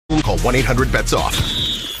Call 1-800-BETS-OFF.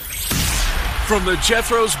 From the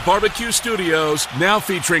Jethro's Barbecue Studios, now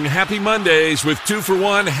featuring Happy Mondays with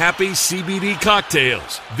 2-for-1 Happy CBD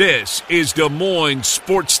cocktails. This is Des Moines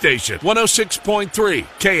Sports Station, 106.3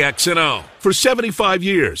 KXNO. For 75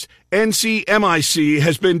 years, NCMIC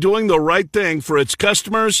has been doing the right thing for its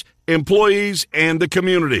customers, employees, and the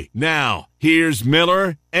community. Now, here's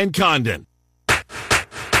Miller and Condon.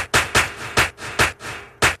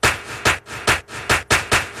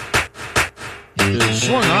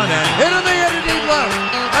 Swung on that. Into the end of deep left.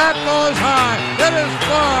 That goes high. It is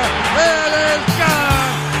far. It is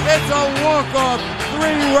gone. It's a walk-off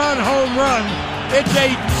 3-run home run. It's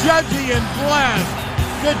a Judgian blast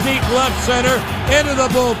to deep left center into the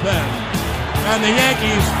bullpen. And the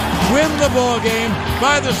Yankees win the ball game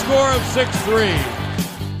by the score of 6-3.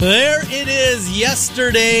 There it is.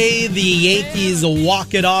 Yesterday, the Yankees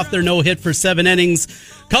walk it off. Their no hit for 7 innings.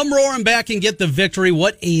 Come roaring back and get the victory.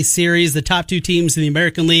 What a series. The top 2 teams in the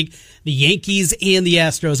American League, the Yankees and the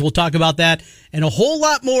Astros. We'll talk about that and a whole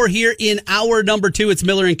lot more here in hour number 2. It's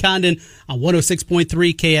Miller and Condon on 106.3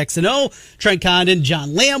 KXNO. Trent Condon,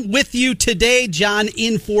 John Lamb with you today. John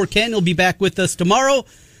in for Ken. He'll be back with us tomorrow.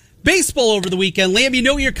 Baseball over the weekend. Lamb, you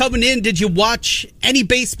know you're coming in. Did you watch any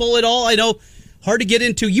baseball at all? I know, hard to get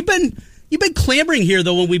into. You've been clamoring here,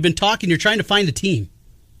 though, when we've been talking. You're trying to find a team.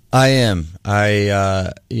 I am.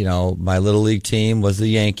 My little league team was the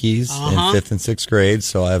Yankees in 5th and 6th grade,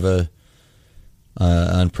 so I have a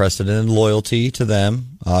unprecedented loyalty to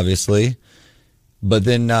them, obviously. But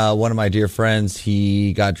then one of my dear friends,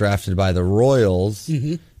 he got drafted by the Royals,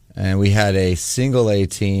 and we had a single-A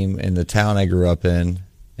team in the town I grew up in,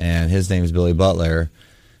 and his name is Billy Butler.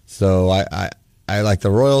 So I liked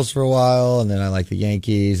the Royals for a while, and then I liked the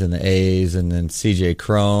Yankees and the A's, and then C.J.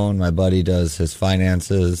 Crone, my buddy, does his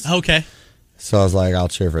finances. Okay. So I was like, I'll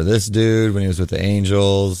cheer for this dude when he was with the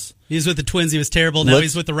Angels. He was with the Twins. He was terrible. Now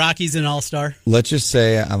he's with the Rockies and All-Star. Let's just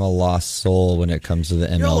say I'm a lost soul when it comes to the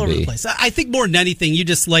MLB. You're all over the place. I think more than anything, you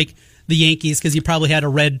just like the Yankees because you probably had a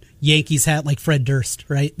red Yankees hat like Fred Durst,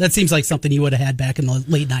 right? That seems like something you would have had back in the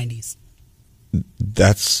late 90s.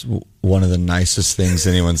 That's one of the nicest things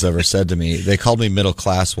anyone's ever said to me. They called me middle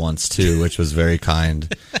class once, too, which was very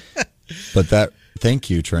kind. But thank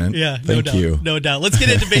you, Trent. Yeah, thank you. No doubt. Let's get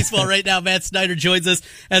into baseball right now. Matt Snyder joins us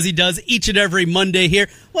as he does each and every Monday here.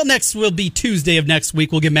 Well, next will be Tuesday of next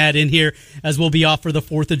week. We'll get Matt in here as we'll be off for the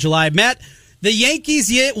 4th of July. Matt, the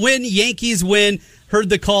Yankees win. Heard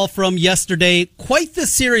the call from yesterday. Quite the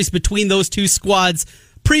series between those two squads.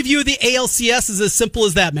 Preview of the ALCS is as simple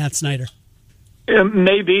as that, Matt Snyder.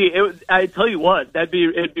 Maybe. I tell you what, it'd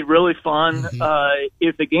be really fun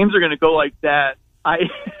if the games are going to go like that. I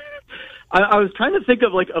was trying to think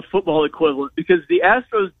of like a football equivalent because the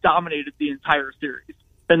Astros dominated the entire series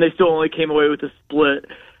and they still only came away with a split.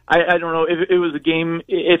 I don't know if it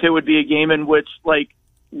would be a game in which like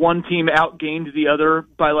one team outgained the other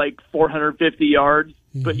by like 450 yards.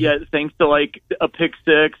 But yet, thanks to like a pick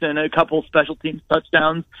six and a couple special teams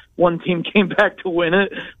touchdowns, one team came back to win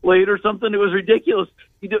it late or something. It was ridiculous.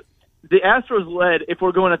 The Astros led if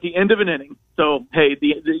we're going at the end of an inning. So, hey,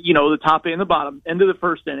 the top and the bottom, end of the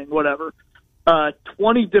first inning, whatever.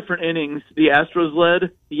 20 different innings the Astros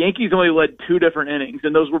led. The Yankees only led 2 different innings,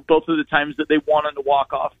 and those were both of the times that they won on the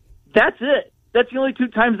walk-off. That's it. That's the only 2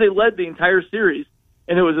 times they led the entire series,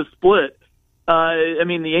 and it was a split.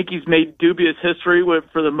 The Yankees made dubious history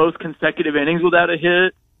for the most consecutive innings without a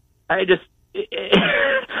hit.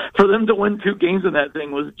 For them to win 2 games in that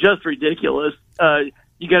thing was just ridiculous.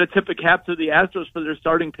 You got to tip a cap to the Astros for their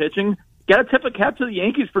starting pitching. Got to tip a cap to the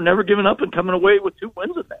Yankees for never giving up and coming away with 2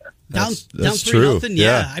 wins in there. That's down 3-0.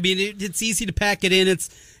 Yeah. I mean, it's easy to pack it in. It's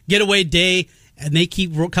getaway day, and they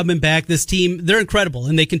keep coming back. This team, they're incredible,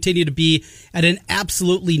 and they continue to be at an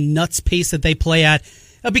absolutely nuts pace that they play at.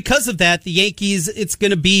 Because of that, the Yankees, it's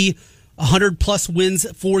going to be 100-plus wins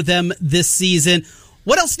for them this season.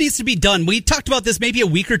 What else needs to be done? We talked about this maybe a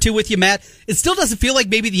week or 2 with you, Matt. It still doesn't feel like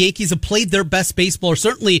maybe the Yankees have played their best baseball or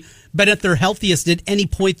certainly been at their healthiest at any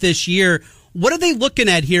point this year. What are they looking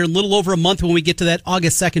at here in a little over a month when we get to that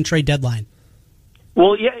August 2nd trade deadline?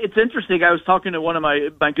 Well, yeah, it's interesting. I was talking to one of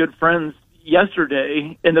my good friends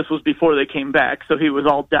yesterday, and this was before they came back, so he was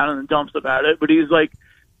all down in the dumps about it. But he's like,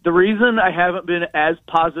 the reason I haven't been as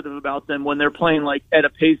positive about them when they're playing like at a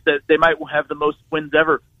pace that they might have the most wins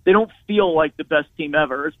ever, they don't feel like the best team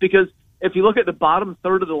ever. It's because if you look at the bottom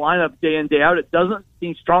third of the lineup day in, day out, it doesn't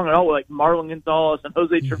seem strong at all, like Marlon Gonzalez and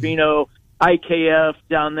Jose Trevino, IKF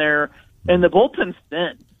down there, and the bullpen's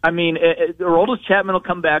thin. I mean, Aroldis Chapman will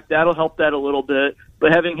come back. That'll help that a little bit.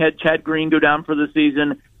 But having had Chad Green go down for the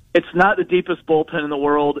season, It's not the deepest bullpen in the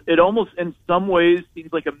world. It almost, in some ways,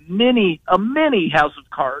 seems like a mini house of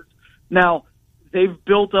cards. Now, they've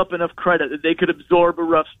built up enough credit that they could absorb a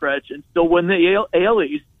rough stretch and still win the AL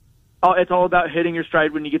East. It's all about hitting your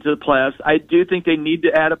stride when you get to the playoffs. I do think they need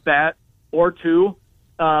to add a bat or two,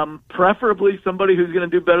 preferably somebody who's going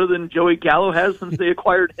to do better than Joey Gallo has since they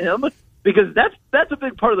acquired him, because that's a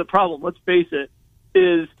big part of the problem. Let's face it,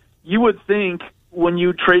 is you would think when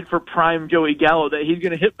you trade for prime Joey Gallo that he's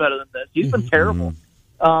going to hit better than this. He's been terrible.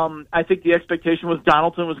 I think the expectation was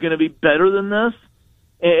Donaldson was going to be better than this,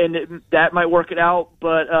 and that might work it out.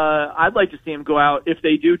 But I'd like to see him go out if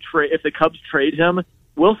they do trade. If the Cubs trade him,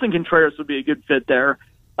 Wilson Contreras would be a good fit there.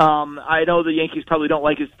 I know the Yankees probably don't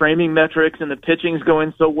like his framing metrics, and the pitching's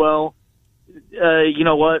going so well. You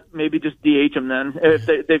know what? Maybe just DH him then.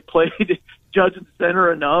 If they've played Judge and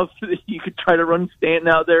center enough, you could try to run Stanton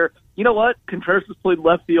out there. You know what? Contreras has played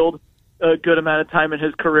left field a good amount of time in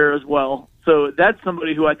his career as well. So that's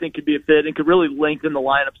somebody who I think could be a fit and could really lengthen the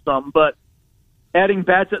lineup some. But adding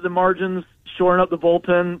bats at the margins, shoring up the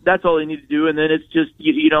bullpen, that's all they need to do. And then it's just,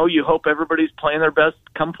 you hope everybody's playing their best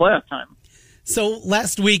come playoff time. So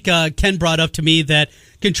last week, Ken brought up to me that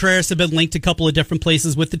Contreras had been linked a couple of different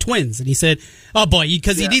places with the Twins. And he said, oh boy,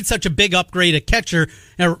 because he needs such a big upgrade at catcher.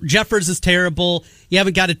 Now, Jeffers is terrible. You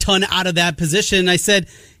haven't got a ton out of that position. I said,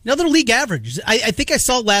 another league average. I think I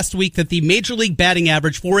saw last week that the major league batting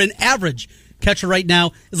average for an average catcher right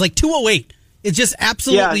now is like 208. It's just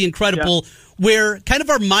absolutely incredible. Where kind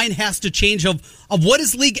of our mind has to change of what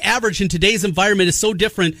is league average in today's environment is so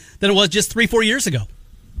different than it was just 3-4 years ago.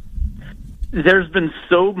 There's been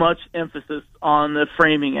so much emphasis on the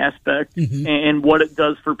framing aspect and what it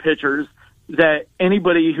does for pitchers that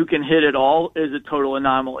anybody who can hit at all is a total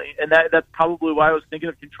anomaly. And that's probably why I was thinking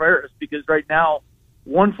of Contreras, because right now,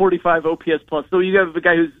 145 OPS plus. So you have a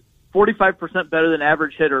guy who's 45% better than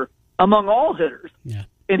average hitter among all hitters. Yeah.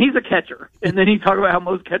 And he's a catcher. And then you talk about how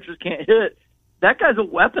most catchers can't hit. That guy's a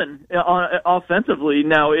weapon offensively.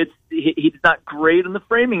 Now, he's not great in the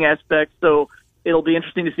framing aspect, so it'll be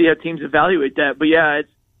interesting to see how teams evaluate that. But, yeah,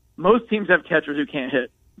 most teams have catchers who can't hit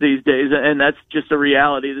these days, and that's just a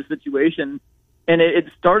reality of the situation. And it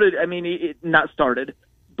started – not started,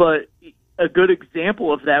 but a good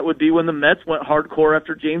example of that would be when the Mets went hardcore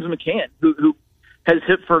after James McCann, who has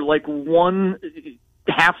hit for like one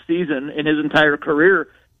half season in his entire career,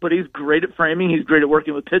 but he's great at framing. He's great at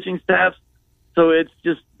working with pitching staffs. So it's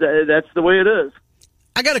just that's the way it is.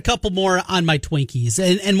 I got a couple more on my Twinkies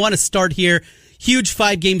and want to start here. Huge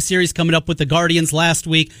 5-game series coming up with the Guardians last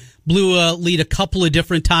week. Blew a lead a couple of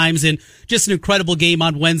different times and just an incredible game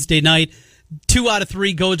on Wednesday night. 2 out of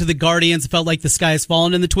 3 go to the Guardians. It felt like the sky has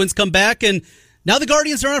fallen and the Twins come back, and now the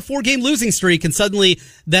Guardians are on a 4-game losing streak, and suddenly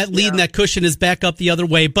that lead and that cushion is back up the other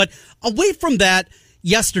way. But away from that,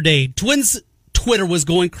 yesterday, Twins Twitter was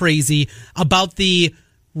going crazy about the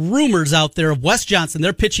rumors out there of Wes Johnson,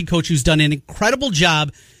 their pitching coach, who's done an incredible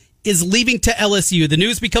job, is leaving to LSU. The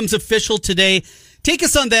news becomes official today. Take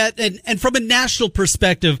us on that, and from a national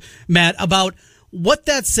perspective, Matt, about what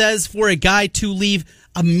that says for a guy to leave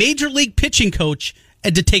a major league pitching coach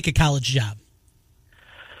and to take a college job.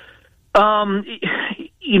 Part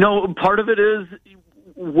of it is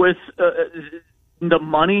with the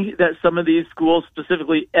money that some of these schools,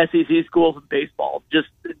 specifically SEC schools in baseball, just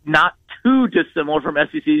not too dissimilar from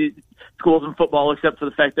SEC schools in football, except for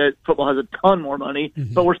the fact that football has a ton more money.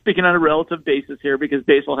 But we're speaking on a relative basis here because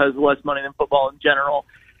baseball has less money than football in general.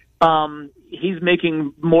 He's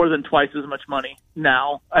making more than twice as much money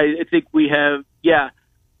now. I think we have,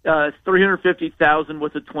 $350,000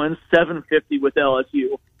 with the Twins, $750,000 with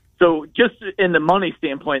LSU. So just in the money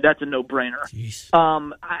standpoint, that's a no-brainer.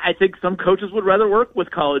 I think some coaches would rather work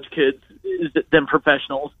with college kids than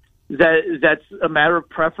professionals. That's a matter of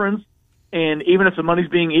preference. And even if the money's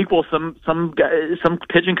being equal, some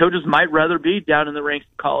pitching coaches might rather be down in the ranks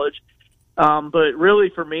of college. But really,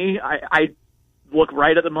 for me, I look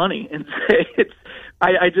right at the money and say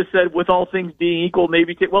I just said, with all things being equal,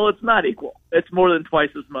 maybe it's not equal. It's more than twice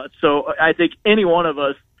as much. So I think any one of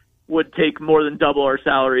us would take more than double our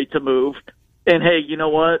salary to move. And hey, you know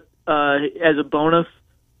what? As a bonus,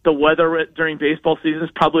 the weather during baseball season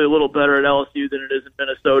is probably a little better at LSU than it is in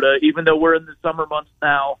Minnesota. Even though we're in the summer months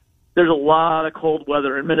now, there's a lot of cold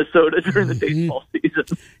weather in Minnesota during the baseball season.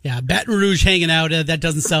 Yeah, Baton Rouge hanging out. That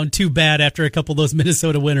doesn't sound too bad after a couple of those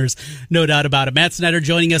Minnesota winters. No doubt about it. Matt Snyder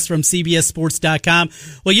joining us from CBSSports.com.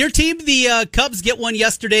 Well, your team, the Cubs, get one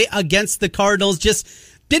yesterday against the Cardinals. Just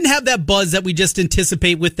didn't have that buzz that we just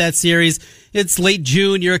anticipate with that series. It's late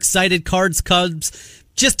June. You're excited. Cards, Cubs.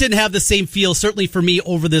 Just didn't have the same feel, certainly for me,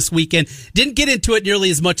 over this weekend. Didn't get into it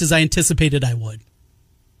nearly as much as I anticipated I would.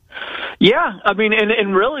 Yeah, I mean,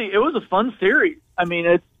 and really, it was a fun series. I mean,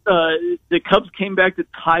 it's the Cubs came back to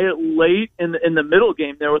tie it late in the middle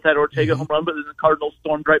game there with that Ortega home run, but then the Cardinals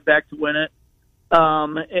stormed right back to win it.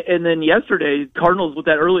 And then yesterday, Cardinals with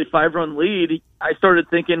that early 5-run lead, I started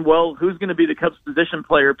thinking, well, who's going to be the Cubs position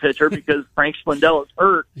player pitcher because Frank Schwindel is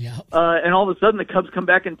hurt. Yeah. And all of a sudden, the Cubs come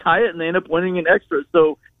back and tie it, and they end up winning in extras.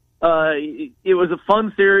 So it was a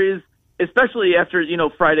fun series, especially after,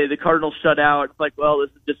 Friday, the Cardinals shut out. It's like, well, this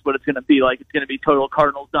is just what it's going to be like. It's going to be total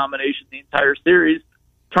Cardinals domination the entire series.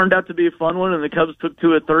 Turned out to be a fun one, and the Cubs took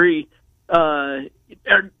 2 of 3. Other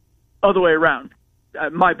way around.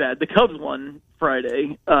 My bad. The Cubs won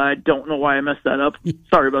Friday. I don't know why I messed that up.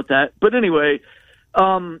 Sorry about that. But anyway,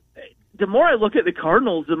 the more I look at the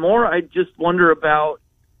Cardinals, the more I just wonder about,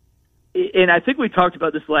 and I think we talked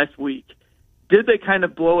about this last week, did they kind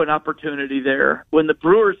of blow an opportunity there when the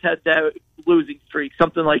Brewers had that losing streak,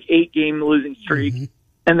 something like 8-game losing streak,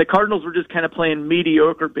 and the Cardinals were just kind of playing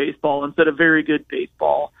mediocre baseball instead of very good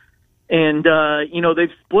baseball. And, they've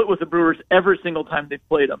split with the Brewers every single time they've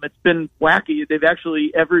played them. It's been wacky.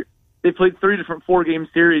 They've played 3 different 4-game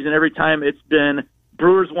series, and every time it's been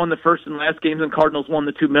Brewers won the first and last games and Cardinals won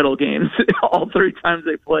the 2 middle games all 3 times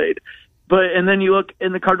they played. And then you look,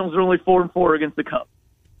 and the Cardinals are only 4-4 against the Cubs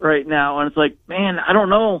right now. And it's like, man, I don't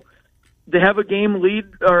know. They have a game lead,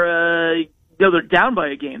 or they're down by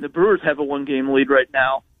a game. The Brewers have a 1-game lead right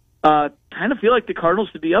now. Kind of feel like the Cardinals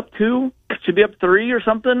should be up 2, should be up 3 or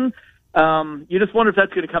something. You just wonder if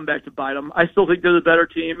that's going to come back to bite them. I still think they're the better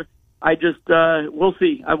team. I just, we'll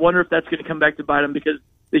see. I wonder if that's going to come back to bite them because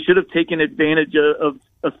they should have taken advantage of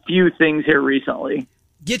a few things here recently.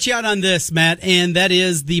 Get you out on this, Matt, and that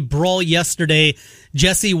is the brawl yesterday.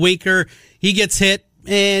 Jesse Winker, he gets hit,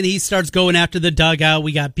 and he starts going after the dugout.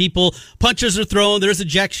 We got people, punches are thrown, there's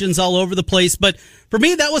ejections all over the place. But for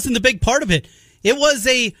me, that wasn't the big part of it. It was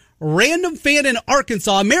a random fan in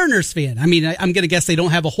Arkansas, a Mariners fan. I mean, I'm going to guess they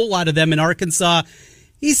don't have a whole lot of them in Arkansas.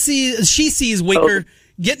 She sees Winker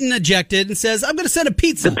getting ejected and says, I'm going to send a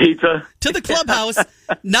pizza to the clubhouse.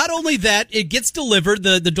 Not only that, it gets delivered.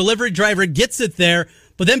 The delivery driver gets it there,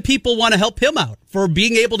 but then people want to help him out for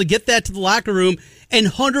being able to get that to the locker room, and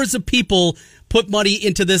hundreds of people put money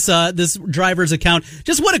into this driver's account.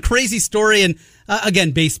 Just what a crazy story. And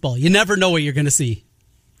again, baseball, you never know what you're going to see.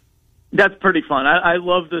 That's pretty fun. I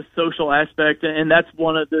love the social aspect, and that's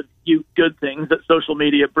one of the few good things that social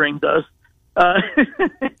media brings us.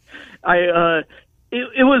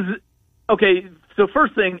 It was okay. So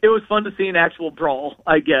first thing, it was fun to see an actual brawl,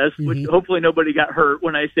 I guess. Which hopefully nobody got hurt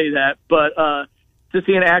when I say that, but to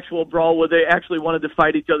see an actual brawl where they actually wanted to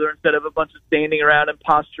fight each other instead of a bunch of standing around and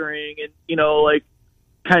posturing and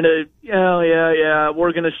kind of,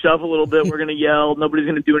 we're going to shove a little bit, we're going to yell, nobody's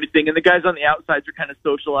going to do anything. And the guys on the outsides are kind of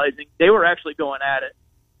socializing. They were actually going at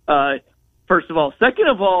it, first of all. Second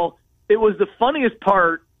of all, it was the funniest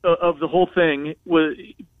part of the whole thing,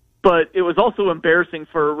 but it was also embarrassing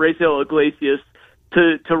for Raisel Iglesias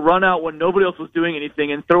to run out when nobody else was doing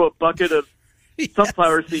anything and throw a bucket of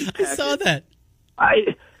sunflower seed packets. I saw that.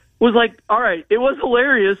 I was like, all right, it was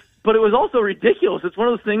hilarious, but it was also ridiculous. It's one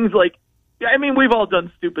of those things like, I mean, we've all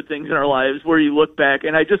done stupid things in our lives where you look back,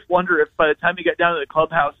 and I just wonder if by the time he got down to the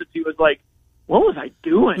clubhouse, if he was like, what was I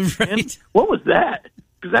doing? Right. What was that?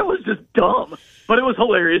 Because that was just dumb. But it was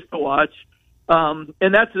hilarious to watch. And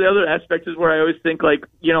that's the other aspect is where I always think, like,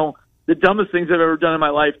 the dumbest things I've ever done in my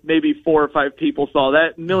life, maybe 4 or 5 people saw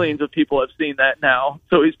that. Millions of people have seen that now.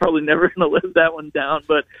 So he's probably never going to live that one down.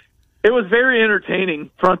 But it was very entertaining,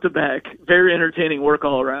 front to back. Very entertaining work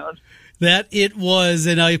all around. That it was.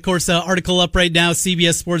 And, of course, article up right now,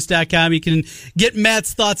 CBSSports.com. You can get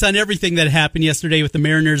Matt's thoughts on everything that happened yesterday with the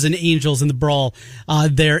Mariners and Angels in the brawl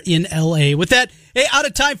there in L.A. With that, hey, out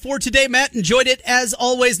of time for today, Matt. Enjoyed it as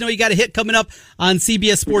always. Know you got a hit coming up on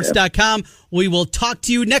CBSSports.com. Yeah. We will talk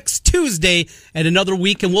to you next Tuesday at another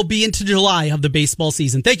week, and we'll be into July of the baseball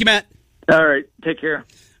season. Thank you, Matt. All right. Take care.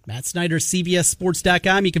 Matt Snyder,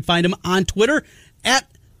 CBSSports.com. You can find him on Twitter at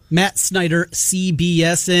Matt Snyder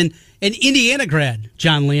CBS. And an Indiana grad,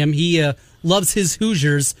 John Lamb. He loves his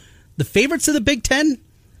Hoosiers. The favorites of the Big Ten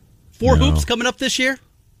for hoops coming up this year?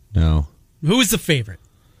 No. Who is the favorite?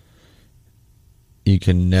 You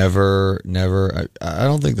can never, I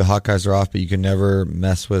don't think the Hawkeyes are off, but you can never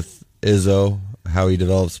mess with Izzo, how he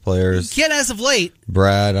develops players. Yet as of late.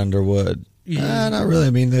 Brad Underwood. Not really. I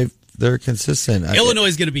mean, they're consistent. Illinois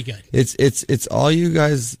is going to be good. It's all you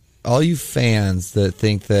guys, all you fans that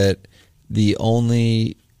think that the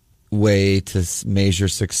only way to measure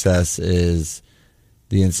success is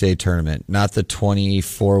the NCAA tournament, not the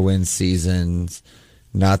 24-win seasons,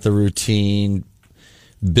 not the routine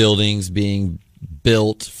buildings being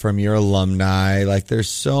built from your alumni. Like, there's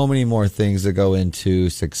so many more things that go into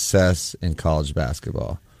success in college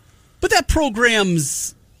basketball. But that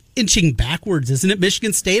program's inching backwards, isn't it,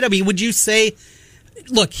 Michigan State? I mean, would you say,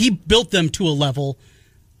 look, he built them to a level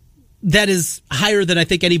that is higher than I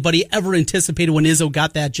think anybody ever anticipated when Izzo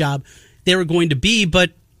got that job they were going to be.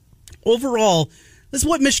 But overall, this is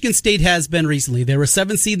what Michigan State has been recently. They were a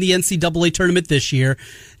 7th seed in the NCAA tournament this year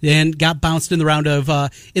and got bounced in the round of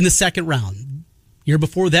in the second round. Year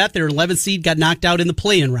before that, they were 11th seed, got knocked out in the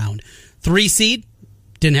play-in round. 3 seed,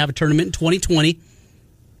 didn't have a tournament in 2020.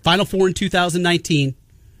 Final Four in 2019.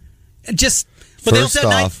 First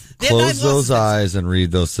off, close those eyes and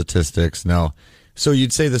read those statistics. No. So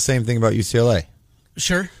you'd say the same thing about UCLA?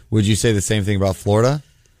 Sure. Would you say the same thing about Florida?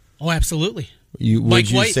 Oh, absolutely. Would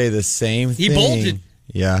you say the same thing? He bolted.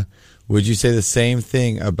 Yeah. Would you say the same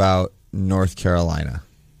thing about North Carolina?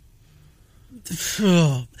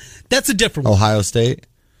 That's a different one. Ohio State?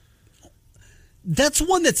 That's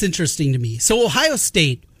one that's interesting to me. So Ohio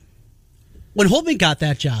State, when Holtman got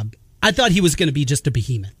that job, I thought he was going to be just a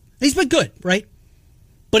behemoth. He's been good, right?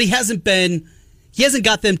 But he hasn't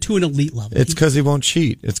got them to an elite level. It's because he won't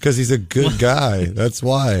cheat. It's because he's a good guy. That's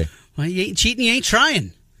why. Well, you ain't cheating, you ain't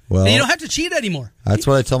trying. Well, and you don't have to cheat anymore. That's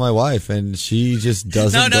what I tell my wife, and she just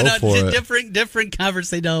doesn't go for it. Different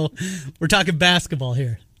conversation. No, we're talking basketball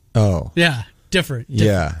here. Oh. Yeah, different.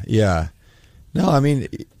 Yeah. No, I mean,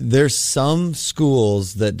 there's some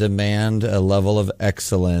schools that demand a level of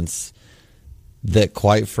excellence that,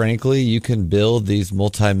 quite frankly, you can build these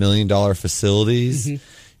multi-million-dollar facilities. Mm-hmm.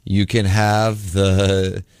 You can have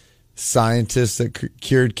the scientists that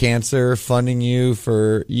cured cancer funding you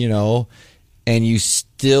for, and you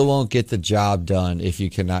still won't get the job done if you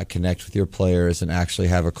cannot connect with your players and actually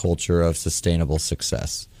have a culture of sustainable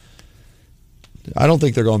success. I don't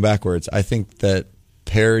think they're going backwards. I think that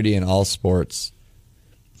parity in all sports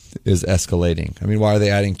is escalating. I mean, why are they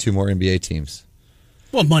adding 2 more NBA teams?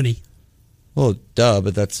 Well, money. Well, duh,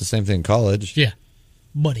 but that's the same thing in college. Yeah,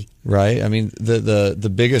 money. Right? I mean,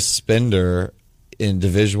 the biggest spender in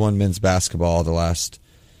Division I men's basketball the last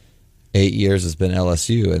 8 years has been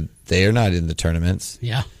LSU, and they are not in the tournaments.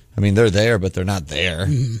 Yeah. I mean, they're there, but they're not there.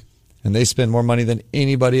 Mm-hmm. And they spend more money than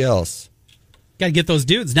anybody else. Got to get those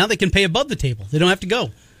dudes. Now they can pay above the table. They don't have to go.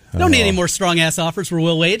 Don't need any more strong-ass offers for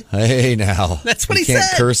Will Wade. Hey, now. That's what he said. You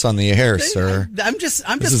can't curse on the air, sir. I'm just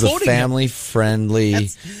This is a family-friendly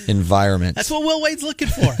environment. That's what Will Wade's looking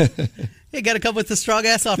for. Hey, got to come with a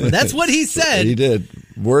strong-ass offer. That's what he said. He did.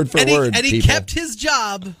 Word for word, And he kept his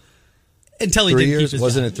job until he didn't keep his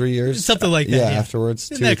Wasn't job. it 3 years? Something like that. Yeah,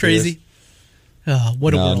 afterwards. Isn't that crazy?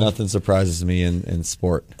 What a world. Nothing surprises me in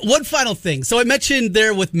sport. One final thing. So I mentioned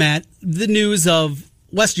there with Matt the news of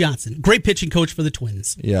Wes Johnson, great pitching coach for the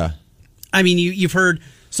Twins. Yeah. I mean, you've heard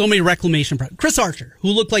so many reclamation projects. Chris Archer, who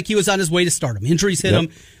looked like he was on his way to stardom. Injuries hit him.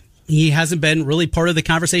 He hasn't been really part of the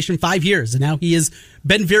conversation in 5 years, and now he has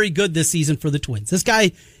been very good this season for the Twins. This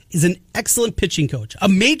guy is an excellent pitching coach, a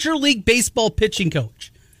Major League Baseball pitching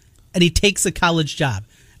coach, and he takes a college job.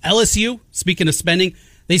 LSU, speaking of spending,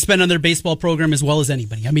 they spend on their baseball program as well as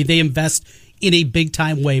anybody. I mean, they invest in a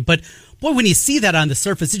big-time way. But, boy, when you see that on the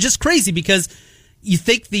surface, it's just crazy because you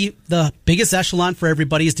think the biggest echelon for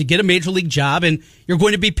everybody is to get a major league job and you're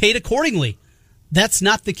going to be paid accordingly. That's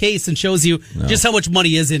not the case and shows you just how much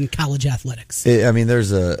money is in college athletics.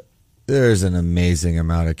 There's an amazing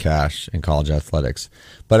amount of cash in college athletics.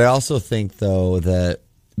 But I also think, though, that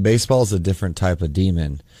baseball is a different type of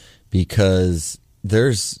demon because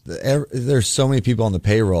there's so many people on the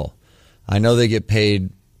payroll. I know they get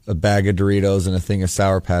paid a bag of Doritos and a thing of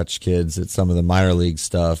Sour Patch Kids at some of the minor league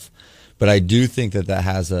stuff. But I do think that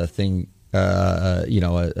has a thing,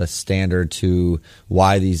 a standard to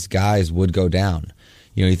why these guys would go down.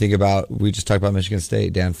 You think about, we just talked about Michigan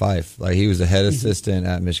State, Dan Fife. Like, he was a head assistant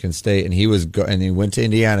at Michigan State, and he went to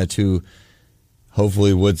Indiana to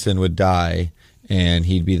hopefully Woodson would die and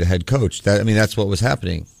he'd be the head coach. That's what was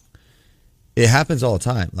happening. It happens all the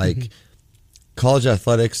time. Like, college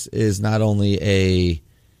athletics is not only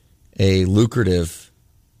a lucrative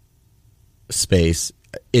space.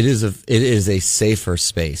 It is a safer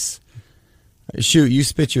space. Shoot, you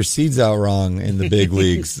spit your seeds out wrong in the big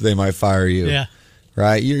leagues, they might fire you. Yeah,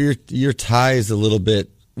 right. Your tie is a little bit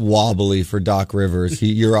wobbly for Doc Rivers.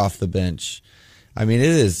 You're off the bench. I mean,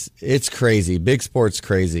 it's crazy. Big sport's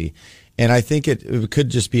crazy, and I think it could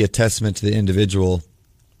just be a testament to the individual,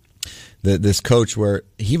 this coach, where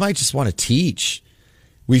he might just want to teach.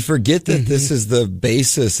 We forget that this is the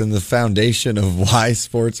basis and the foundation of why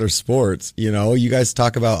sports are sports. You guys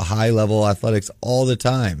talk about high-level athletics all the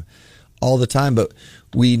time, but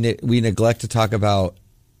we neglect to talk about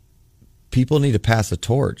people need to pass a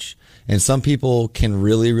torch. And some people can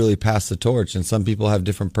really, really pass the torch, and some people have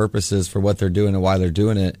different purposes for what they're doing and why they're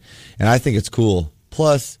doing it. And I think it's cool.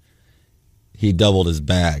 Plus, he doubled his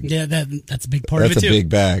bag. Yeah, that's a big part of it, too. That's a big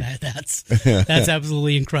bag. That's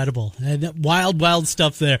absolutely incredible. Wild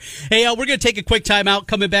stuff there. Hey, we're going to take a quick timeout.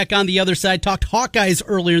 Coming back on the other side, talked Hawkeyes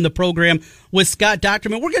earlier in the program with Scott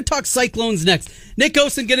Docterman. We're going to talk Cyclones next. Nick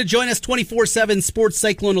Osen going to join us 24/7,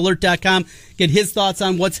 sportscyclonealert.com. Get his thoughts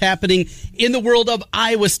on what's happening in the world of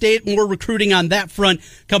Iowa State. More recruiting on that front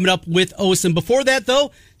coming up with Osen. Before that,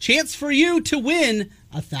 though, chance for you to win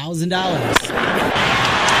 $1,000.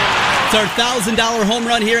 It's our $1,000 home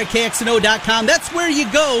run here at KXNO.com. That's where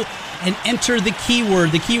you go and enter the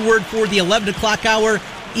keyword. The keyword for the 11 o'clock hour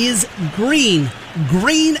is green.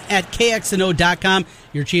 Green at KXNO.com.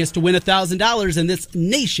 Your chance to win $1,000 in this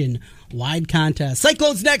nationwide contest.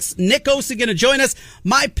 Cyclones next. Nick Osen going to join us.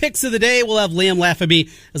 My picks of the day. We'll have Liam laugh at me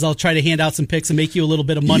as I'll try to hand out some picks and make you a little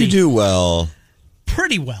bit of money. You do well.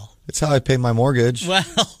 Pretty well. That's how I pay my mortgage. Well,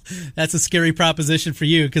 that's a scary proposition for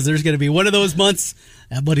you because there's going to be one of those months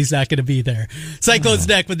that money's not going to be there. Cyclones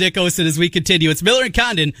next with Nick Osen as we continue. It's Miller and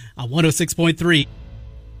Condon on 106.3.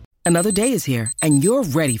 Another day is here, and you're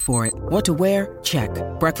ready for it. What to wear? Check.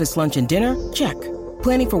 Breakfast, lunch, and dinner? Check.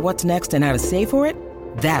 Planning for what's next and how to save for it?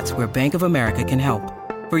 That's where Bank of America can help.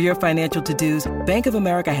 For your financial to-dos, Bank of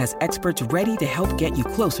America has experts ready to help get you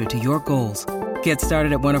closer to your goals. Get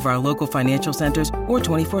started at one of our local financial centers or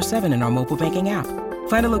 24/7 in our mobile banking app.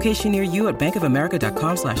 Find a location near you at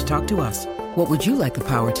bankofamerica.com/talktous. What would you like the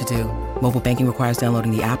power to do? Mobile banking requires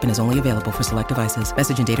downloading the app and is only available for select devices.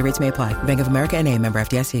 Message and data rates may apply. Bank of America N.A., member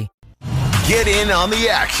FDIC. Get in on the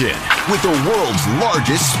action with the world's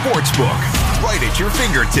largest sports book right at your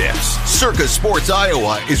fingertips. Circa Sports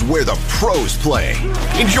Iowa is where the pros play.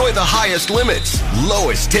 Enjoy the highest limits,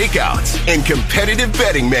 lowest takeouts, and competitive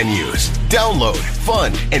betting menus. Download,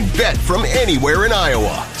 fund, and bet from anywhere in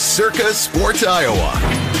Iowa. Circa Sports Iowa.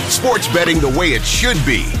 Sports betting the way it should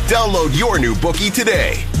be. Download your new bookie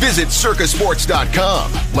today. Visit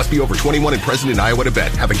circasports.com. Must be over 21 and present in Iowa to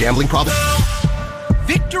bet. Have a gambling problem?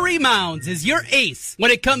 Victory Mounds is your ace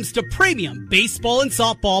when it comes to premium baseball and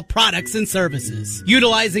softball products and services.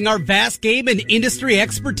 Utilizing our vast game and industry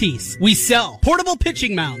expertise, we sell portable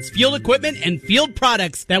pitching mounds, field equipment, and field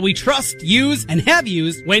products that we trust, use, and have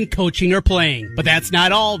used when coaching or playing. But that's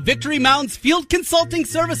not all. Victory Mounds Field Consulting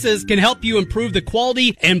Services can help you improve the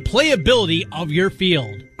quality and playability of your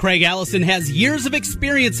field. Craig Allison has years of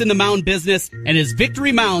experience in the mound business and is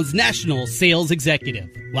Victory Mounds National Sales Executive,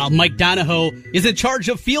 while Mike Donahoe is in charge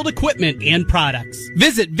of field equipment and products.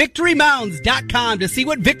 Visit VictoryMounds.com to see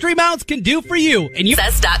what Victory Mounds can do for you. And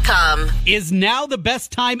Says.com is now the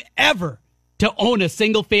best time ever to own a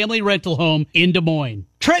single-family rental home in Des Moines.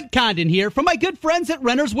 Trent Condon here from my good friends at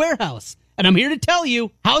Renter's Warehouse. And I'm here to tell you,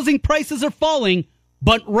 housing prices are falling,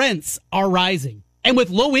 but rents are rising. And with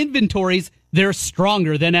low inventories, they're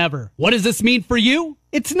stronger than ever. What does this mean for you?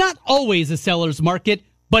 It's not always a seller's market,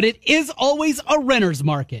 but it is always a renter's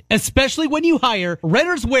market, especially when you hire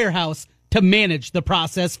Renter's Warehouse to manage the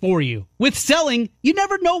process for you. With selling, you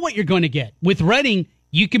never know what you're going to get. With renting,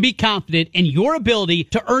 you can be confident in your ability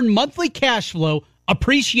to earn monthly cash flow,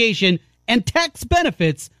 appreciation, and tax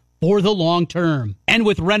benefits for the long term. And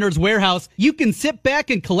with Renter's Warehouse, you can sit back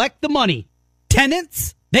and collect the money.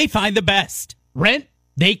 Tenants, they find the best. Rent,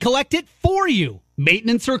 they collect it for you.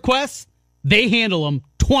 Maintenance requests, they handle them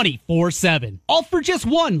 24/7. All for just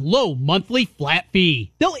one low monthly flat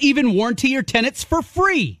fee. They'll even warranty your tenants for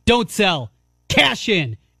free. Don't sell. Cash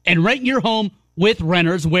in and rent your home with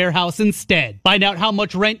Renter's Warehouse instead. Find out how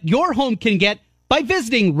much rent your home can get by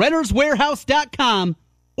visiting renterswarehouse.com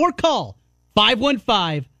or call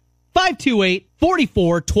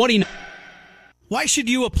 515-528-4429. Why should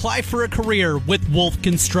you apply for a career with Wolf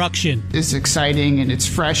Construction? It's exciting and it's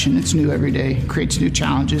fresh and it's new every day. It creates new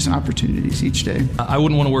challenges and opportunities each day. I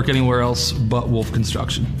wouldn't want to work anywhere else but Wolf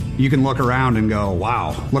Construction. You can look around and go,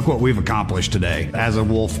 wow, look what we've accomplished today as a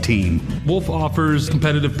Wolf team. Wolf offers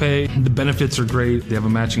competitive pay. The benefits are great. They have a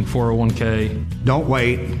matching 401k. Don't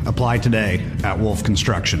wait. Apply today at Wolf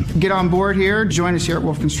Construction. Get on board here. Join us here at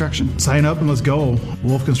Wolf Construction. Sign up and let's go.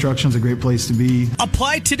 Wolf Construction is a great place to be.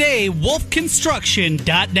 Apply today, wolfconstruction.net.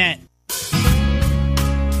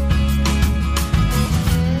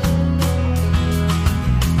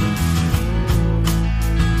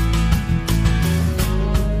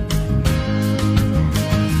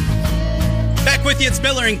 Back with you, it's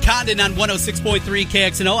Miller and Condon on 106.3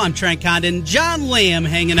 KXNO. I'm Trent Condon. John Lamb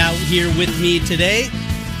hanging out here with me today.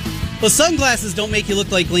 Well, sunglasses don't make you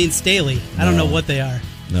look like Lane Staley. I don't know what they are.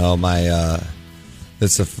 No,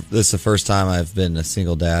 this is the first time I've been a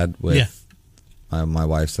single dad with My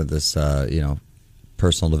wife's at this,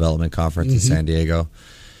 personal development conference in San Diego.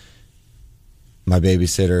 My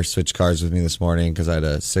babysitter switched cars with me this morning because I had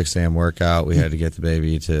a 6 a.m. workout. We had to get the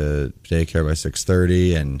baby to daycare by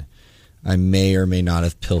 6:30, and I may or may not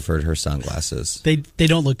have pilfered her sunglasses. They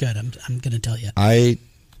don't look good, I'm going to tell you.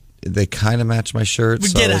 They kind of match my shirt,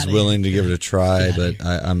 so I was willing to give it a try, but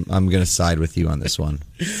I'm going to side with you on this one.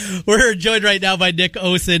 We're joined right now by Nick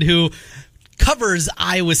Osen, who covers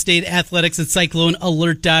Iowa State athletics at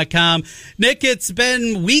CycloneAlert.com. Nick, it's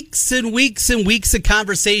been weeks and weeks and weeks of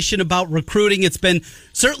conversation about recruiting. It's been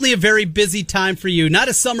certainly a very busy time for you. Not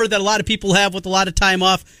a summer that a lot of people have with a lot of time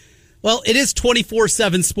off. Well, it is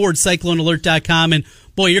 24/7 sports, CycloneAlert.com, and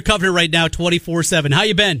boy, you're covering it right now 24/7. How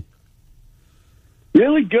you been?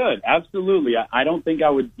 Really good. Absolutely. I don't think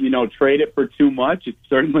I would, trade it for too much. It's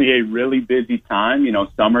certainly a really busy time.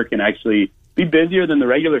 Summer can actually be busier than the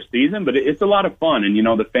regular season, but it's a lot of fun, and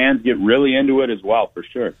the fans get really into it as well, for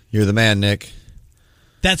sure. You're the man, Nick.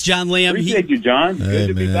 That's John Lamb. Appreciate you, John. Good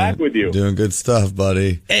to be back with you. Doing good stuff,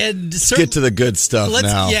 buddy. And let's get to the good stuff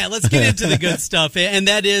now. Yeah, let's get into the good stuff, and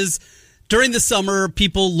that is during the summer,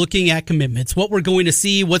 people looking at commitments, what we're going to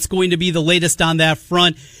see, what's going to be the latest on that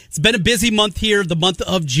front. It's been a busy month here, the month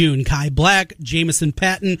of June. Kai Black, Jamison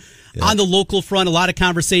Patton on the local front, a lot of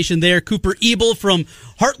conversation there. Cooper Ebel from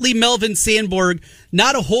Hartley, Melvin Sandborg.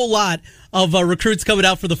 Not a whole lot of recruits coming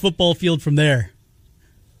out for the football field from there.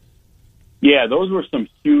 Yeah, those were some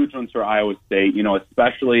huge ones for Iowa State,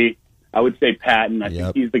 especially, I would say, Patton. I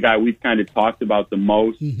think he's the guy we've kind of talked about the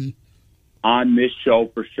most on this show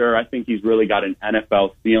for sure. I think he's really got an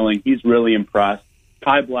NFL ceiling. He's really impressed.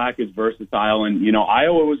 Kai Black is versatile, and,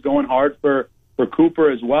 Iowa was going hard for Cooper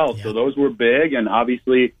as well, so those were big, and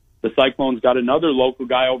obviously the Cyclones got another local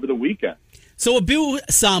guy over the weekend. So Abu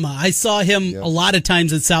Sama, I saw him a lot of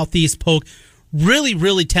times at Southeast Polk. Really,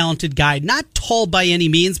 really talented guy. Not tall by any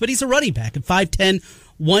means, but he's a running back at 5'10",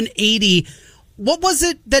 180. What was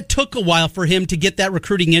it that took a while for him to get that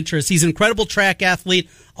recruiting interest? He's an incredible track athlete,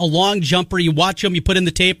 a long jumper. You watch him, you put in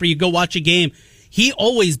the tape, or you go watch a game. He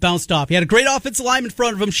always bounced off. He had a great offensive line in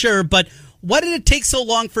front of him, sure, but why did it take so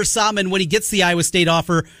long for Salmon when he gets the Iowa State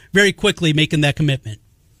offer very quickly making that commitment?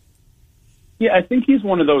 Yeah, I think he's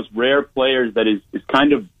one of those rare players that is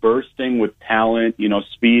kind of bursting with talent,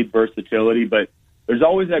 speed, versatility, but there's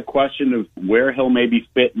always that question of where he'll maybe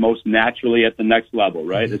fit most naturally at the next level,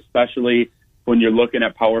 right? Especially when you're looking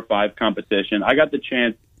at Power 5 competition. I got the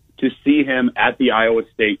chance to see him at the Iowa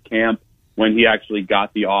State camp when he actually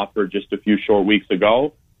got the offer just a few short weeks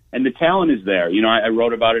ago, and the talent is there. I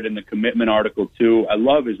wrote about it in the commitment article too. I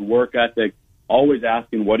love his work ethic, always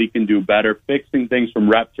asking what he can do better, fixing things from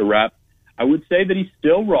rep to rep. I would say that he's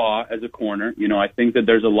still raw as a corner. I think that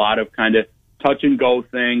there's a lot of kind of touch-and-go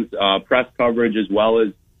things, press coverage, as well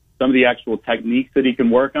as some of the actual techniques that he can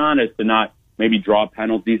work on as to not maybe draw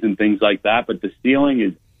penalties and things like that. But the ceiling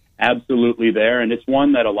is absolutely there, and it's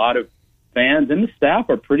one that a lot of fans and the staff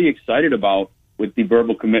are pretty excited about with the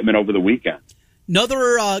verbal commitment over the weekend.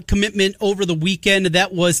 Another commitment over the weekend,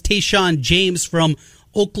 that was Tayshawn James from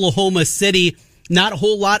Oklahoma City. Not a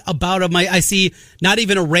whole lot about him. I see not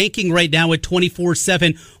even a ranking right now at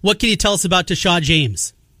 24/7. What can you tell us about Tayshawn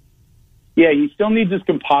James? Yeah, he still needs his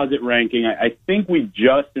composite ranking. I think we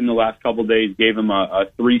just in the last couple of days gave him a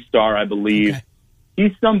 3-star, I believe. Okay.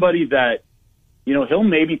 He's somebody that, he'll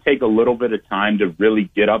maybe take a little bit of time to really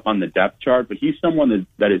get up on the depth chart, but he's someone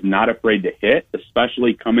that is not afraid to hit,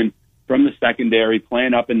 especially coming from the secondary,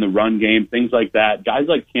 playing up in the run game, things like that. Guys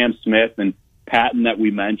like Cam Smith and Patton that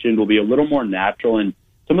we mentioned will be a little more natural in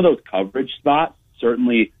some of those coverage spots.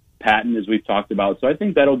 Certainly Patton, as we've talked about. So I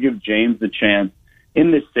think that'll give James the chance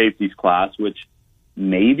in this safeties class, which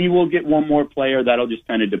maybe we'll get one more player. That'll just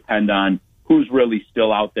kind of depend on who's really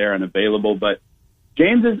still out there and available. But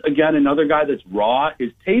James is, again, another guy that's raw.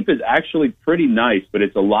 His tape is actually pretty nice, but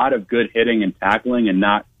it's a lot of good hitting and tackling and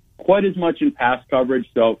not quite as much in pass coverage.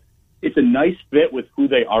 So it's a nice fit with who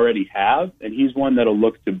they already have, and he's one that'll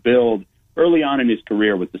look to build early on in his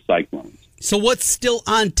career with the Cyclones. So what's still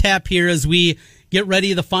on tap here as we get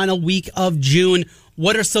ready the final week of June?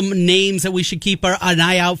 What are some names that we should keep an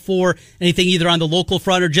eye out for? Anything either on the local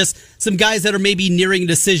front or just some guys that are maybe nearing a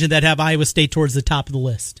decision that have Iowa State towards the top of the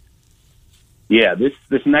list? Yeah, this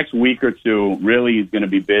next week or two really is going to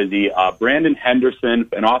be busy. Brandon Henderson,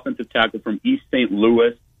 an offensive tackle from East St.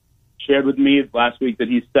 Louis, shared with me last week that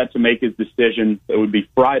he's set to make his decision. It would be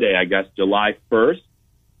Friday, I guess, July 1st.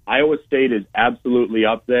 Iowa State is absolutely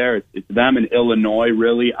up there. It's them and Illinois,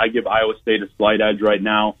 really. I give Iowa State a slight edge right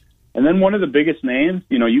now. And then one of the biggest names,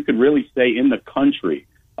 you could really say in the country,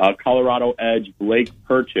 Colorado edge Blake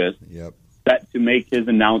Purchase. Yep. set to make his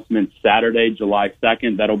announcement Saturday, July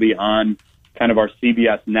 2nd. That'll be on kind of our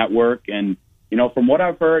CBS network. And, from what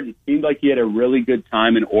I've heard, it seemed like he had a really good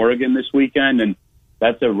time in Oregon this weekend. And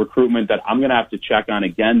that's a recruitment that I'm going to have to check on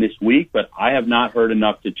again this week. But I have not heard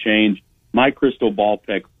enough to change my crystal ball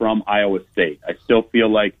pick from Iowa State. I still feel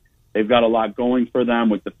like they've got a lot going for them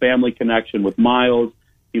with the family connection with Miles.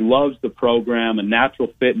 He loves the program, a natural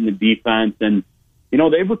fit in the defense. And,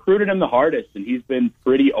 they've recruited him the hardest, and he's been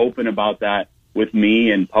pretty open about that with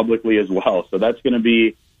me and publicly as well. So that's going to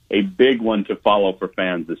be a big one to follow for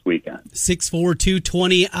fans this weekend. 6'4",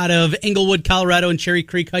 220 out of Englewood, Colorado, and Cherry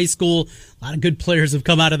Creek High School. A lot of good players have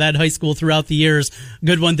come out of that high school throughout the years.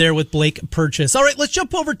 Good one there with Blake Purchase. All right, let's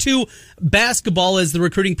jump over to basketball as the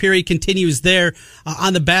recruiting period continues there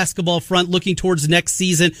on the basketball front, looking towards next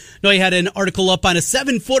season. I know you had an article up on a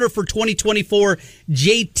 7-footer for 2024,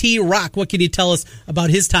 JT Rock. What can you tell us about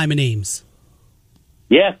his time in Ames?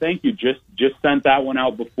 Yeah, thank you. Just sent that one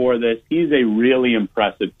out before this. He's a really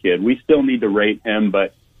impressive kid. We still need to rate him,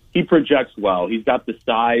 but he projects well. He's got the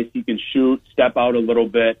size. He can shoot, step out a little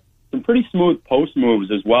bit. Some pretty smooth post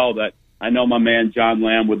moves as well that I know my man John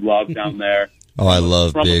Lamb would love down there. Oh, I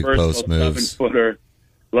love big post moves. 7-footer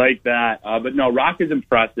like that. But no, Rock is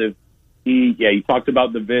impressive. He talked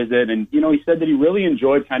about the visit, and, he said that he really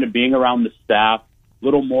enjoyed kind of being around the staff, a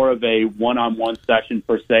little more of a one-on-one session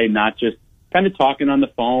per se, not just kind of talking on the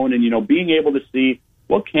phone and, being able to see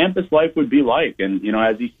what campus life would be like. And,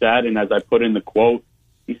 as he said, and as I put in the quote,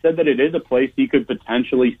 he said that it is a place he could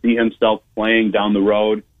potentially see himself playing down the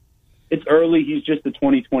road. It's early. He's just a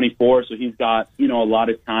 2024, so he's got, a lot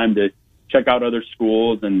of time to check out other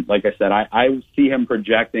schools. And like I said, I see him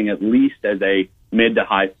projecting at least as a mid to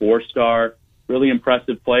high 4-star, really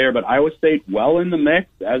impressive player. But Iowa State well in the mix,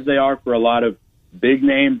 as they are for a lot of big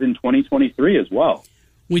names in 2023 as well.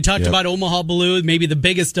 We talked about Omaha Blue, maybe the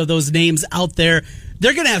biggest of those names out there.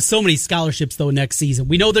 They're going to have so many scholarships, though, next season.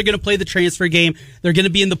 We know they're going to play the transfer game. They're going to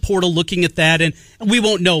be in the portal looking at that, and we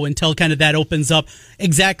won't know until kind of that opens up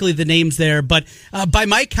exactly the names there. But by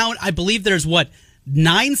my count, I believe there's,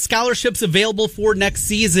 9 scholarships available for next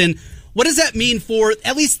season. What does that mean for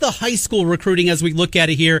at least the high school recruiting as we look at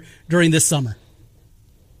it here during this summer?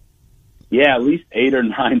 Yeah, at least 8 or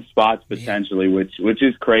 9 spots potentially, which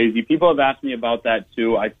is crazy. People have asked me about that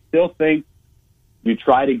too. I still think you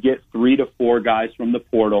try to get 3 to 4 guys from the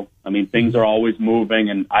portal. I mean, things are always moving,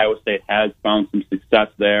 and Iowa State has found some success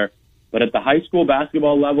there. But at the high school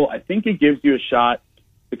basketball level, I think it gives you a shot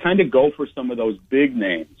to kind of go for some of those big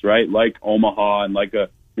names, right? Like Omaha and like a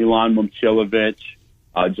Milan Momcilovic.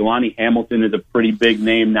 Jelani Hamilton is a pretty big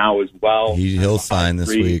name now as well. He'll sign this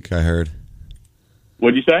week, I heard.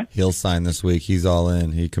 What'd you say? He'll sign this week. He's all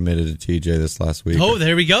in. He committed to TJ this last week. Oh,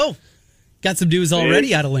 there we go. Got some news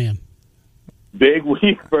already out of Lamb. Big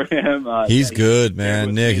week for him. He's good,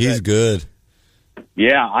 man. Nick, he's good.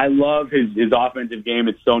 Yeah, I love his offensive game.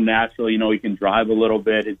 It's so natural. He can drive a little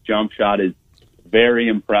bit. His jump shot is very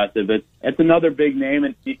impressive. It's another big name.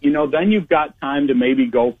 And, then you've got time to maybe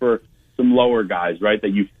go for some lower guys, right, that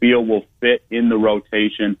you feel will fit in the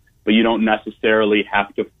rotation, but you don't necessarily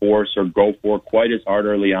have to force or go for quite as hard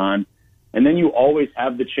early on. And then you always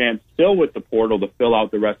have the chance still with the portal to fill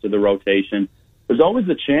out the rest of the rotation. There's always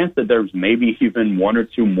a chance that there's maybe even 1 or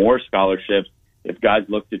 2 more scholarships if guys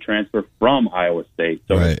look to transfer from Iowa State.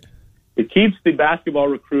 So it keeps the basketball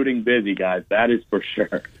recruiting busy, guys. That is for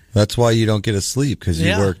sure. That's why you don't get to sleep, because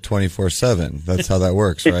you work 24/7. That's how that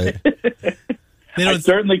works, right? I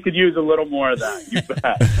certainly could use a little more of that. You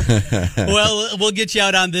bet. Well, we'll get you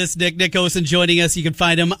out on this, Nick. Nick Osen joining us. You can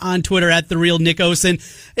find him on Twitter at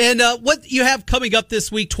 @TheRealNickOsen. And what you have coming up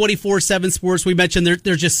this week, 24/7 Sports. We mentioned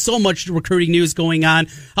there's just so much recruiting news going on.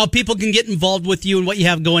 How people can get involved with you and what you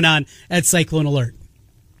have going on at Cyclone Alert.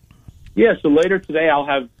 Yeah, so later today I'll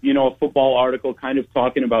have, a football article kind of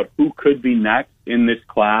talking about who could be next in this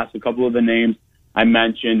class, a couple of the names I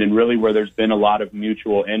mentioned, and really where there's been a lot of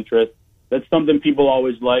mutual interest. That's something people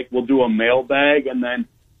always like. We'll do a mailbag and then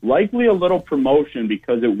likely a little promotion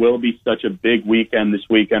because it will be such a big weekend this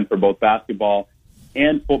weekend for both basketball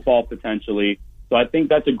and football potentially. So I think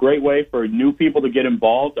that's a great way for new people to get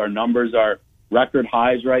involved. Our numbers are record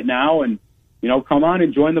highs right now, and come on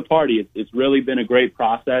and join the party. It's really been a great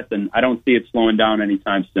process, and I don't see it slowing down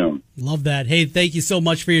anytime soon. Love that. Hey, thank you so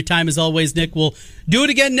much for your time as always, Nick. We'll do it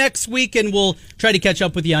again next week, and we'll try to catch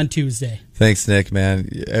up with you on Tuesday. Thanks, Nick, man.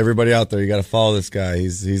 Everybody out there, you got to follow this guy.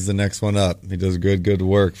 He's the next one up. He does good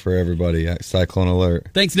work for everybody at Cyclone Alert.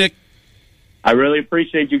 Thanks, Nick. I really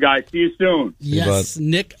appreciate you guys. See you soon. Yes,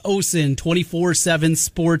 Nick Osen, 24/7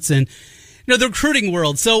 Sports, and the recruiting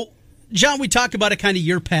world. So, John, we talk about it kind of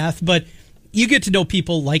your path, but you get to know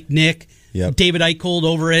people like Nick, Yep. David Eicholt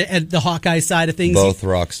over at the Hawkeye side of things. Both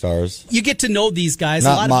rock stars. You get to know these guys.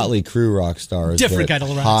 Not a lot Motley of Crue rock stars. Different kind of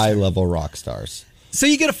rock high-level rock stars. So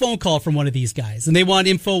you get a phone call from one of these guys, and they want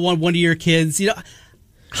info on one of your kids.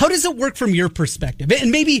 How does it work from your perspective?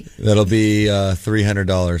 And maybe that'll be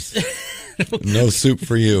 $300. No soup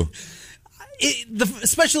for you.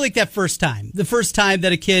 Especially like that first time. The first time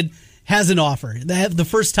that a kid has an offer. The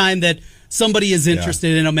first time that somebody is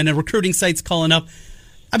interested in them and a recruiting site's calling up.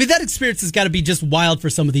 I mean, that experience has got to be just wild for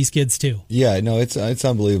some of these kids, too. Yeah, no, it's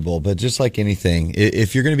unbelievable. But just like anything,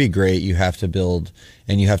 if you're going to be great, you have to build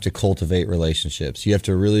and you have to cultivate relationships. You have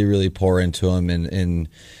to really, really pour into them, and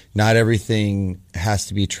not everything has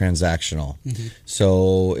to be transactional. Mm-hmm.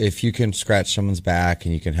 So if you can scratch someone's back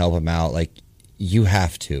and you can help them out, like, you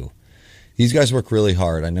have to. These guys work really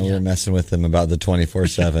hard. I know we were messing with them about the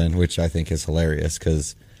 24/7, which I think is hilarious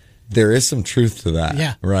because there is some truth to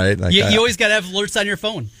that, right? Like you always got to have alerts on your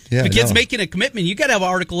phone. Yeah, if a kid's making a commitment, you got to have an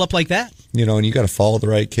article up like that. And you got to follow the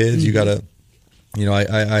right kids. Mm-hmm. You got to,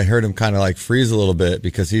 I heard him kind of like freeze a little bit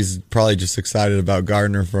because he's probably just excited about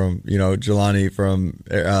Gardner from, Jelani from,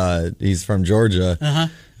 he's from Georgia,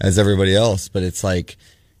 as everybody else. But it's like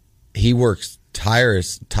he works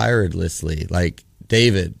tirelessly. Like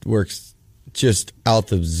David works just out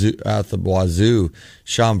the wazoo.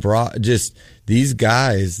 Sean Brock, just these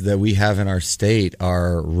guys that we have in our state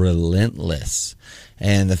are relentless.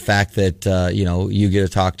 And the fact that, you get to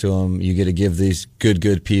talk to them, you get to give these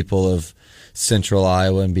good people of Central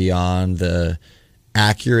Iowa and beyond the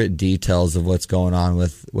accurate details of what's going on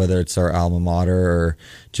with whether it's our alma mater or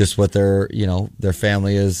just what their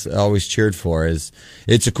family is always cheered for.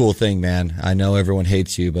 It's a cool thing, man. I know everyone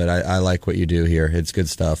hates you, but I like what you do here. It's good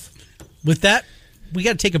stuff. With that, we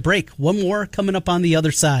got to take a break. One more coming up on the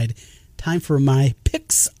other side. Time for my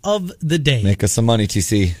picks of the day. Make us some money,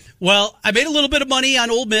 TC. Well, I made a little bit of money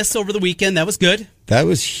on Ole Miss over the weekend. That was good. That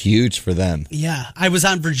was huge for them. Yeah. I was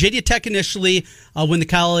on Virginia Tech initially when the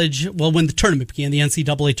tournament began, the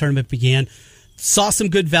NCAA tournament began. Saw some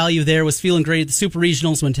good value there. Was feeling great at the Super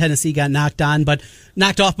Regionals when Tennessee got knocked off. But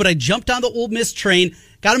I jumped on the Ole Miss train.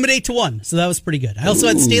 Got them at 8-1, so that was pretty good. I also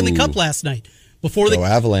had Stanley Cup last night.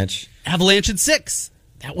 Avalanche. Avalanche at 6.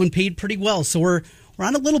 That one paid pretty well. So we're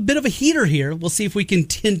on a little bit of a heater here. We'll see if we can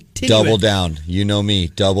continue. Double down. You know me.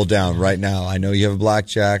 Double down right now. I know you have a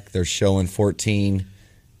blackjack. They're showing 14.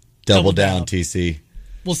 Double down, TC.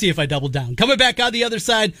 We'll see if I double down. Coming back on the other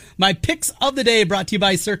side, my picks of the day brought to you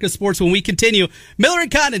by Circa Sports when we continue. Miller and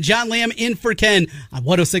Con and John Lamb in for Ken on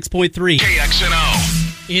 106.3. KXNO.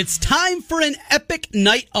 It's time for an epic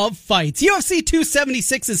night of fights. UFC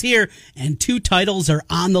 276 is here, and 2 titles are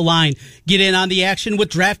on the line. Get in on the action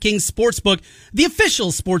with DraftKings Sportsbook, the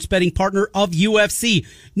official sports betting partner of UFC.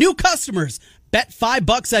 New customers, bet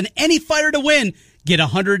 $5 on any fighter to win. Get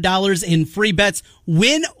 $100 in free bets,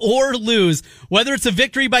 win or lose. Whether it's a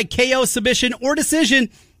victory by KO, submission, or decision,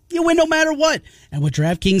 you win no matter what. And with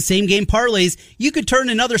DraftKings same-game parlays, you could turn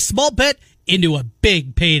another small bet into a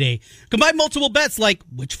big payday. Combine multiple bets like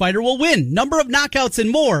which fighter will win, number of knockouts,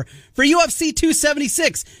 and more. For UFC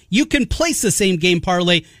 276, you can place the same game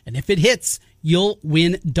parlay, and if it hits, you'll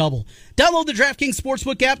win double. Download the DraftKings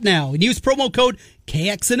Sportsbook app now and use promo code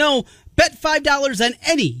KXNO. Bet $5 on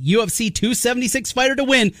any UFC 276 fighter to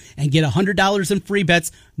win and get $100 in free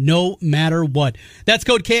bets no matter what. That's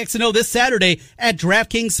code KXNO this Saturday at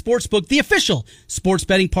DraftKings Sportsbook, the official sports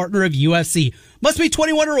betting partner of UFC. Must be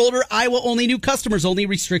 21 or older. Iowa only. New customers only.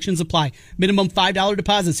 Restrictions apply. Minimum $5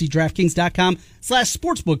 deposit. See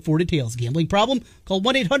DraftKings.com/sportsbook for details. Gambling problem? Call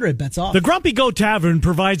 1-800-BETS-OFF. The Grumpy Goat Tavern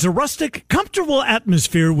provides a rustic, comfortable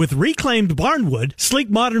atmosphere with reclaimed barnwood, sleek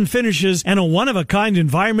modern finishes, and a one-of-a-kind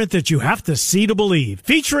environment that you have to see to believe.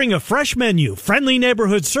 Featuring a fresh menu, friendly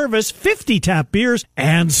neighborhood service, 50 tap beers,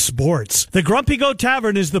 and sports. The Grumpy Goat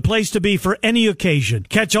Tavern is the place to be for any occasion.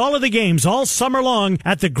 Catch all of the games all summer long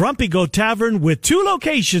at the Grumpy Goat Tavern with 2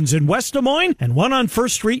 locations in West Des Moines and 1 on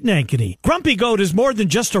First Street in Ankeny. Grumpy Goat is more than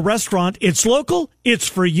just a restaurant. It's local, it's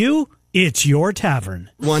for you, it's your tavern.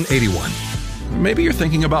 181. Maybe you're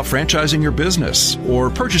thinking about franchising your business or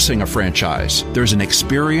purchasing a franchise. There's an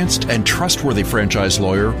experienced and trustworthy franchise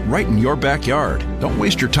lawyer right in your backyard. Don't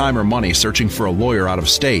waste your time or money searching for a lawyer out of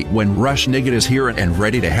state when Rush Nigut is here and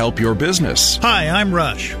ready to help your business. Hi, I'm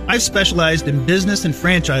Rush. I've specialized in business and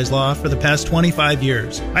franchise law for the past 25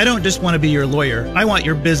 years. I don't just want to be your lawyer. I want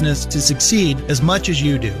your business to succeed as much as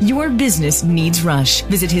you do. Your business needs Rush.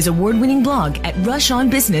 Visit his award-winning blog at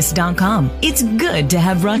rushonbusiness.com. It's good to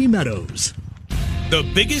have Rush Meadows. The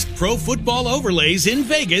biggest pro football overlays in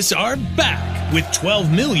Vegas are back with $12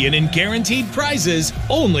 million in guaranteed prizes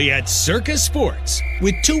only at Circa Sports.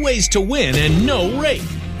 With 2 ways to win and no rake.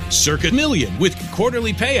 Circa Million with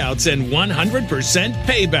quarterly payouts and 100%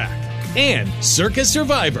 payback. And Circa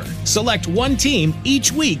Survivor. Select one team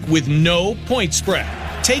each week with no point spread.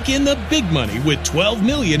 Take in the big money with $12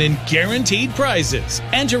 million in guaranteed prizes.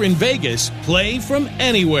 Enter in Vegas. Play from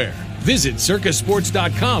anywhere. Visit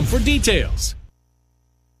circasports.com for details.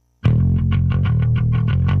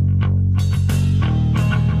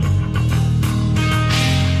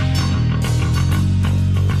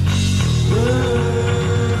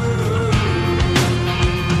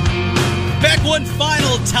 Back one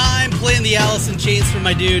final time, playing the Alice in Chains for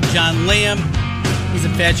my dude, John Lamb. He's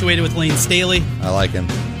infatuated with Lane Staley. I like him.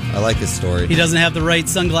 I like his story. He doesn't have the right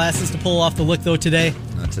sunglasses to pull off the look, though, today.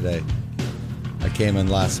 Not today. I came in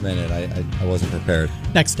last minute. I wasn't prepared.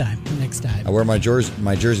 Next time. I wear my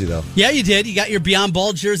jersey, though. Yeah, you did. You got your Beyond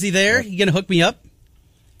Ball jersey there. You going to hook me up?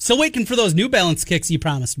 Still waiting for those New Balance kicks you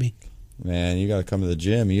promised me. Man, you got to come to the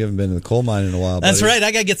gym. You haven't been to the coal mine in a while. That's buddy. right.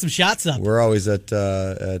 I got to get some shots up. We're always at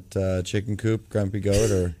Chicken Coop, Grumpy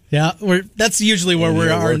Goat, or yeah. That's usually where we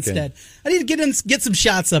are instead. I need to get some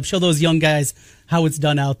shots up. Show those young guys how it's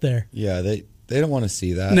done out there. Yeah, they don't want to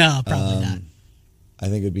see that. No, probably not. I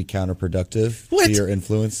think it'd be counterproductive to your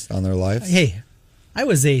influence on their lives. Hey, I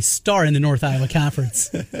was a star in the North Iowa Conference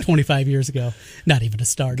 25 years ago. Not even a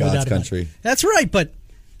star. God's no doubt country. About it. That's right, but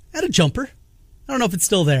I had a jumper. I don't know if it's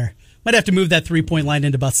still there. Might have to move that three-point line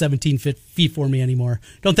into about 17 feet for me anymore.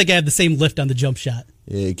 Don't think I have the same lift on the jump shot.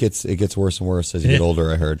 It ggets worse and worse as you get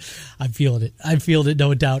older, I heard. I feel it,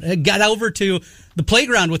 no doubt. I got over to the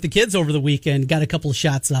playground with the kids over the weekend, got a couple of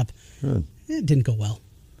shots up. Good. It didn't go well.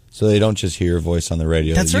 So they don't just hear your voice on the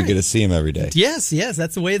radio. That's right. You get to see them every day. Yes,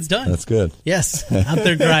 that's the way it's done. That's good. Yes, out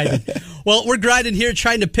there grinding. Well, we're grinding here,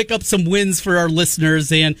 trying to pick up some wins for our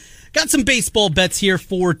listeners, and got some baseball bets here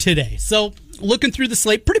for today. So looking through the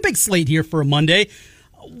slate, pretty big slate here for a Monday.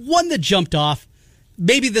 One that jumped off,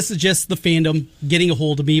 maybe this is just the fandom getting a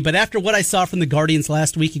hold of me, but after what I saw from the Guardians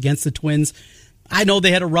last week against the Twins, I know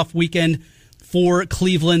they had a rough weekend for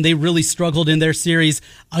Cleveland. They really struggled in their series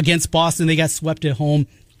against Boston. They got swept at home.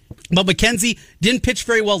 But McKenzie didn't pitch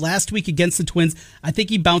very well last week against the Twins. I think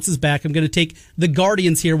he bounces back. I'm going to take the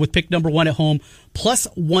Guardians here with pick number 1 at home, plus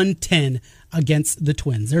 110 against the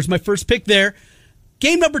Twins. There's my first pick there.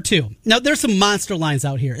 Game number 2. Now, there's some monster lines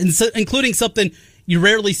out here, including something you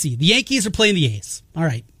rarely see. The Yankees are playing the A's. All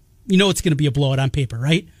right. You know it's going to be a blowout on paper,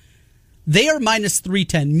 right? They are minus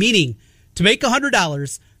 310, meaning to make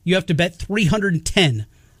 $100, you have to bet 310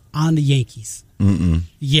 on the Yankees.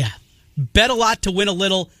 Yeah. Bet a lot to win a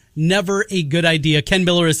little. Never a good idea. Ken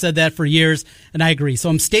Miller has said that for years, and I agree. So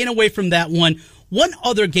I'm staying away from that one. One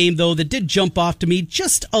other game, though, that did jump off to me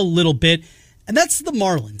just a little bit, and that's the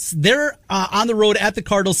Marlins. They're on the road at the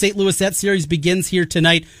Cardinals, St. Louis. That series begins here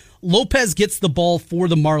tonight. Lopez gets the ball for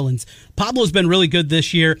the Marlins. Pablo's been really good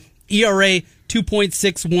this year. ERA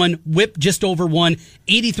 2.61, whip just over 1,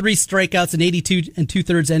 83 strikeouts and 82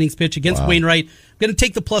 2/3 innings pitch against Wainwright. I'm going to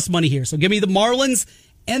take the plus money here. So give me the Marlins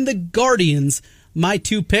and the Guardians, my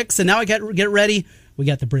 2 picks. And now I get ready. We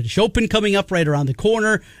got the British Open coming up right around the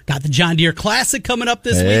corner. Got the John Deere Classic coming up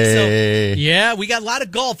this week. So yeah, we got a lot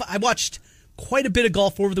of golf. I watched quite a bit of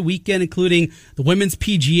golf over the weekend, including the Women's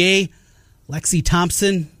PGA. Lexi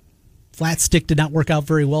Thompson, flat stick did not work out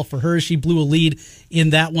very well for her. She blew a lead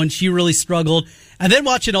in that one. She really struggled. And then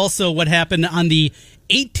watching also what happened on the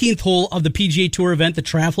 18th hole of the PGA Tour event, the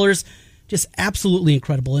Travelers. Just absolutely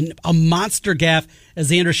incredible. And a monster gaff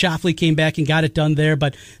as Xander Schauffele came back and got it done there.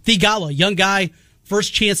 But Theegala, young guy,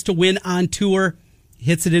 first chance to win on tour,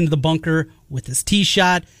 hits it into the bunker with his tee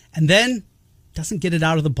shot, and then doesn't get it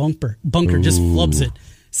out of the bunker. Just flubs it.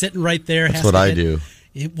 Sitting right there. That's what I do.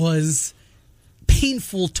 It was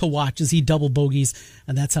painful to watch as he double bogeys,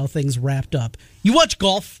 and that's how things wrapped up. You watch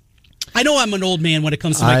golf. I know I'm an old man when it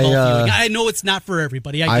comes to my golf viewing. I know it's not for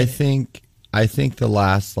everybody. I think the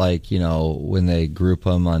last, when they group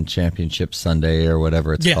them on Championship Sunday or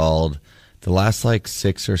whatever it's called, the last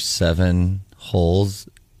 6 or 7 holes,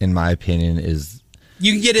 in my opinion, is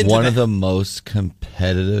you can get into one of the most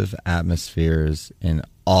competitive atmospheres in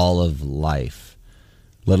all of life,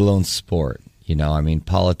 let alone sport.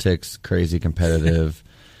 Politics, crazy competitive,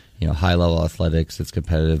 high-level athletics, it's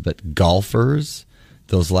competitive. But golfers,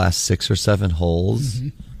 those last 6 or 7 holes...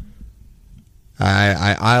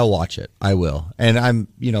 I'll watch it. I will. And I'm,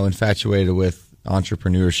 infatuated with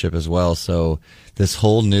entrepreneurship as well. So this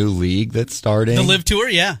whole new league that's starting. The Live Tour,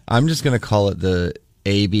 yeah. I'm just going to call it the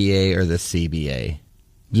ABA or the CBA.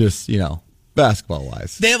 Just,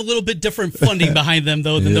 basketball-wise. They have a little bit different funding behind them,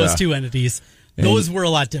 though, than those two entities. Those were a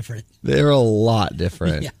lot different. They're a lot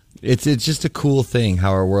different. It's just a cool thing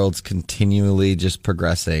how our world's continually just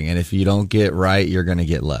progressing, and if you don't get right, you're going to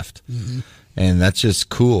get left. Mm-hmm. And that's just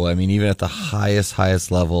cool. I mean, even at the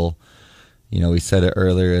highest level, we said it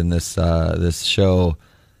earlier in this show,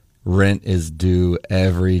 rent is due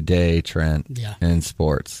every day, Trent, in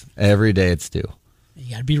sports. Every day it's due.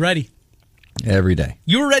 You got to be ready. Every day.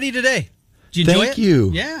 You were ready today. Did you enjoy it? Thank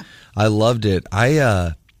you. Yeah. I loved it.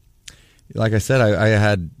 Like I said, I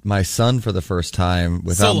had my son for the first time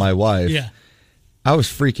without my wife. Yeah. I was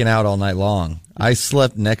freaking out all night long. I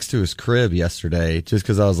slept next to his crib yesterday just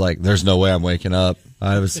because I was like, there's no way I'm waking up.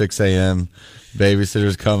 I have a 6 a.m.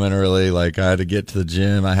 Babysitter's coming early. Like, I had to get to the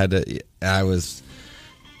gym.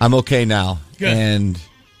 I'm okay now. Good. And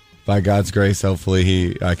by God's grace,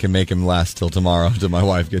 hopefully I can make him last till tomorrow till my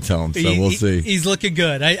wife gets home. So we'll see. He's looking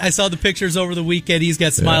good. I saw the pictures over the weekend. He's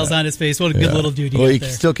got smiles on his face. What a good little dude Well, he there.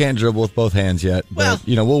 still can't dribble with both hands yet, but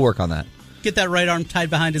we'll work on that. Get that right arm tied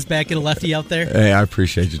behind his back, get a lefty out there. Hey, I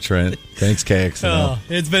appreciate you, Trent. Thanks, KXNO.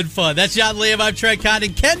 It's been fun. That's John Liam. I'm Trent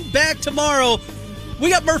Condon. Ken back tomorrow. We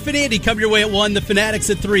got Murph and Andy coming your way at 1, the Fanatics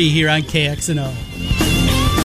at 3 here on KXNO.